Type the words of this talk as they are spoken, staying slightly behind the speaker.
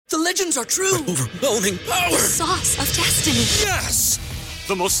The legends are true. Overwhelming power! Sauce of destiny. Yes!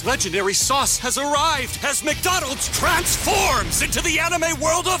 The most legendary sauce has arrived as McDonald's transforms into the anime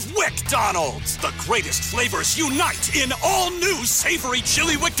world of WickDonald's. The greatest flavors unite in all new savory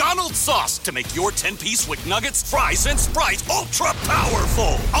chili McDonald's sauce to make your 10-piece Wick Nuggets, fries, and Sprite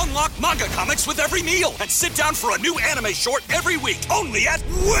ultra-powerful. Unlock manga comics with every meal and sit down for a new anime short every week only at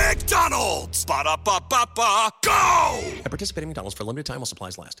WickDonald's. Ba-da-ba-ba-ba, go! At participating McDonald's for a limited time while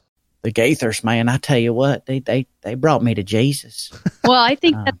supplies last. The Gaithers, man, I tell you what, they brought me to Jesus. Well, I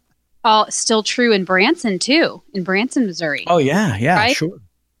think that's all still true in Branson, too, in Branson, Missouri. Oh, yeah, right? sure.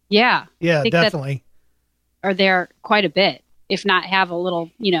 Yeah. Yeah, definitely. Are there quite a bit, if not have a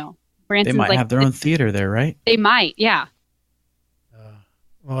little, Branson's They might like, have their own theater there, right? They might, yeah.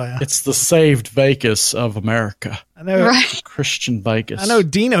 Well, yeah. It's the saved Vegas of America. I know. Right. Christian Vegas. I know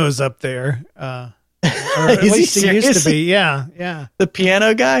Dino's up there. Or at least he used to be. Yeah. The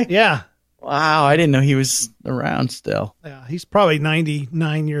piano guy? Yeah. Wow, I didn't know he was around still. Yeah, he's probably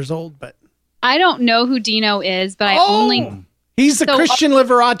 99 years old, but I don't know who Dino is, but he's the Christian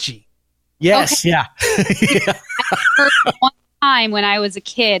Liberace. Yes, yeah. I heard one time when I was a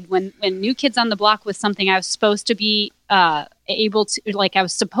kid, when New Kids on the Block was something I was supposed to be I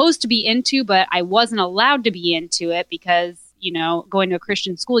was supposed to be into, but I wasn't allowed to be into it because, going to a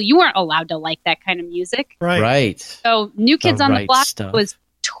Christian school, you weren't allowed to like that kind of music. Right. So New Kids on the Block was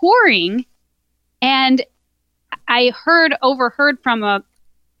touring, and I overheard from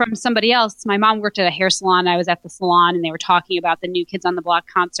somebody else. My mom worked at a hair salon. I was at the salon, and they were talking about the New Kids on the Block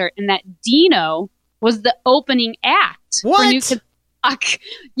concert, and that Dino was the opening act for New Kids on the Block.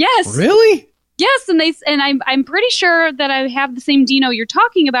 Yes. Really? Yes, and I'm pretty sure that I have the same Dino you're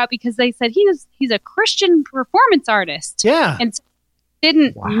talking about because they said he's a Christian performance artist. Yeah, and so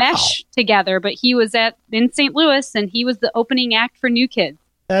didn't mesh together, but he was in St. Louis and he was the opening act for New Kids.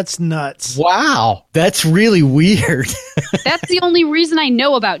 That's nuts. Wow, that's really weird. That's the only reason I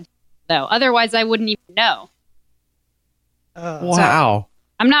know about Dino, though. Otherwise, I wouldn't even know. Wow, so,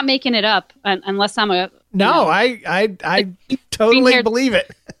 I'm not making it up unless I'm a no. I totally believe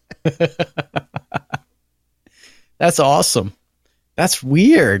it. That's awesome. That's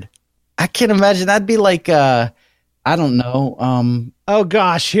weird. I can't imagine. That'd be like, I don't know. Oh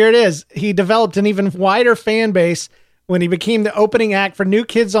gosh, here it is. He developed an even wider fan base when he became the opening act for New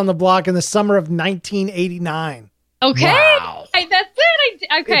Kids on the Block in the summer of 1989. Okay, wow. That's it.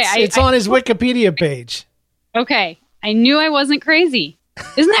 It's on his Wikipedia page. Okay, I knew I wasn't crazy.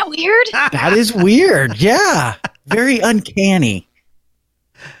 Isn't that weird? That is weird. Yeah, very uncanny.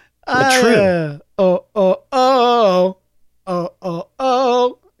 True.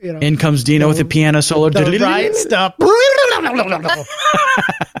 In comes Dino with a piano solo. The right stuff.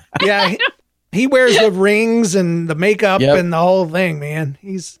 Yeah, he wears the rings and the makeup and the whole thing, man.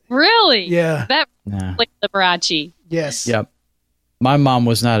 He's really that like Liberace. Yes. Yep. My mom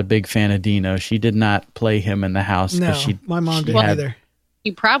was not a big fan of Dino. She did not play him in the house. No, my mom didn't either.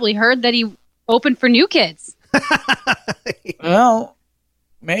 You probably heard that he opened for New Kids. Well,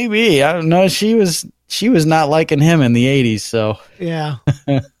 maybe. I don't know. She was not liking him in the 80s, so. Yeah.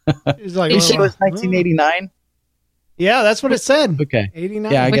 He's like, she was 1989? Yeah, that's what it said. Okay.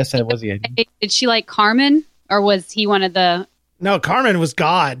 89. Yeah, I guess that was the 80s. Did she like Carmen, or was he one of the... No, Carmen was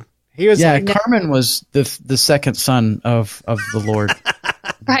God. He was Carmen was the second son of the Lord.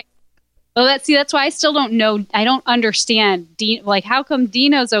 Right. Well, that's why I still don't know. I don't understand. How come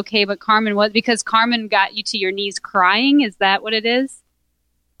Dino's okay, but Carmen was? Because Carmen got you to your knees crying? Is that what it is?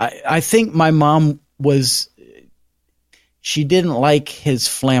 I think my mom was... She didn't like his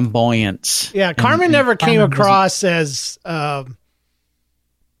flamboyance. Yeah, Carmen never came across as... I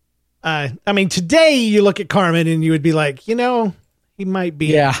mean, today you look at Carmen and you would be like, he might be...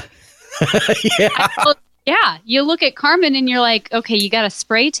 Yeah. Yeah, you look at Carmen and you're like, okay, you got a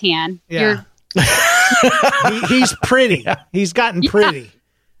spray tan. Yeah. He's pretty. He's gotten pretty.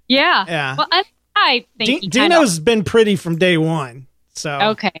 Yeah. Yeah. Well, I think Dino's been pretty from day one. So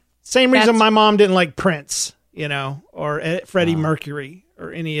okay. Same reason my mom didn't like Prince, or Freddie Mercury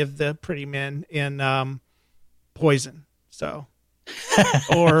or any of the pretty men in Poison. So,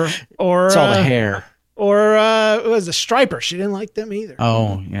 or it's all the hair. Or it was a Striper. She didn't like them either.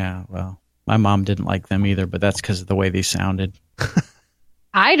 Oh yeah, well, my mom didn't like them either, but that's because of the way they sounded.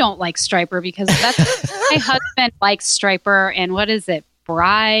 I don't like Striper because my husband likes Striper and what is it,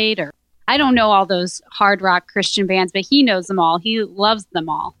 Bride, or I don't know all those hard rock Christian bands, but he knows them all. He loves them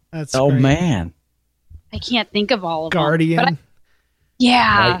all. That's great. Man. I can't think of all of Guardian. them.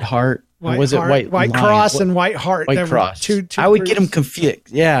 Yeah. White Heart. Was it White Cross and White Heart? White Cross. Two I would get them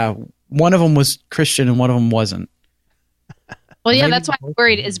confused. Yeah. One of them was Christian and one of them wasn't. Well, yeah, that's why I'm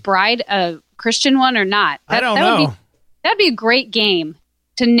worried. Is Bride a Christian one or not? I don't know. That'd be a great game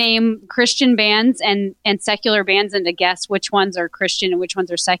to name Christian bands and secular bands and to guess which ones are Christian and which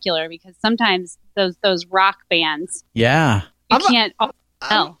ones are secular, because sometimes those rock bands, you can't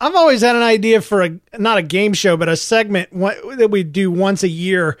tell. I've always had an idea for not a game show, but a segment that we do once a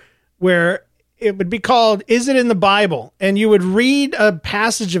year where it would be called "Is It in the Bible?" And you would read a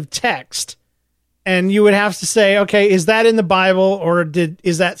passage of text and you would have to say, okay, is that in the Bible or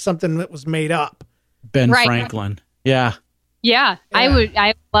is that something that was made up? Ben Franklin. Yeah. Yeah,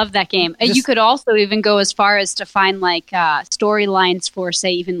 I love that game. You could also even go as far as to find like storylines for,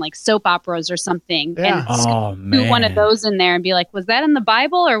 say, even like soap operas or something. Yeah. And do one of those in there and be like, was that in the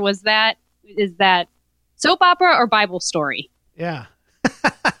Bible or is that soap opera or Bible story? Yeah.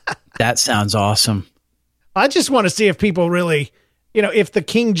 That sounds awesome. I just want to see if people really, if the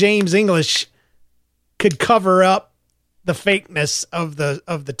King James English could cover up the fakeness of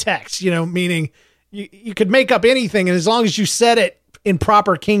the text, meaning you could make up anything, and as long as you said it in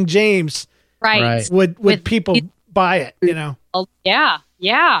proper King James, right. would people buy it, Oh, yeah.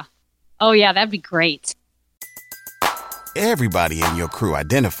 Oh, yeah, that'd be great. Everybody in your crew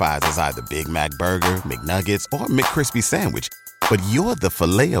identifies as either Big Mac Burger, McNuggets, or McCrispy Sandwich. But you're the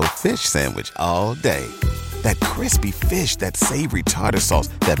Filet-O-Fish Sandwich all day. That crispy fish, that savory tartar sauce,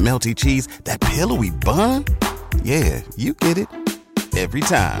 that melty cheese, that pillowy bun. Yeah, you get it. Every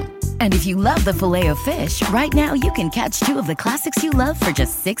time. And if you love the Filet-O-Fish, right now you can catch 2 of the classics you love for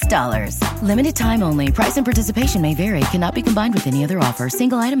just $6. Limited time only. Price and participation may vary. Cannot be combined with any other offer.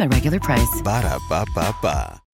 Single item at regular price. Ba-da-ba-ba-ba.